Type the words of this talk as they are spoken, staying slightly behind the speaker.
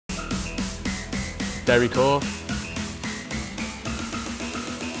Deri Corfe.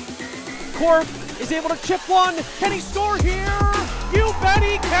 Corfe is able to chip one. Can he score here? You bet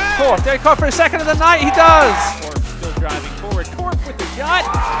he can! Corfe, Deri Corfe for his second of the night, he does! Corfe still driving forward. Corfe with the shot.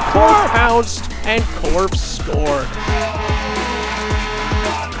 Corfe pounced and Corfe scored.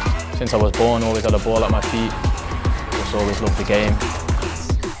 Since I was born, always had a ball at my feet. Just always loved the game.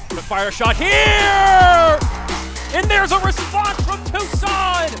 The fire shot here! And there's a response from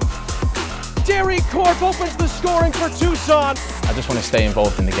Tucson! Deri Corfe opens the scoring for Tucson. I just want to stay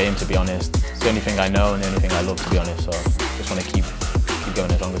involved in the game, to be honest. It's the only thing I know and the only thing I love, to be honest. So just want to keep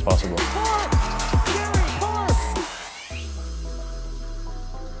going as long as possible.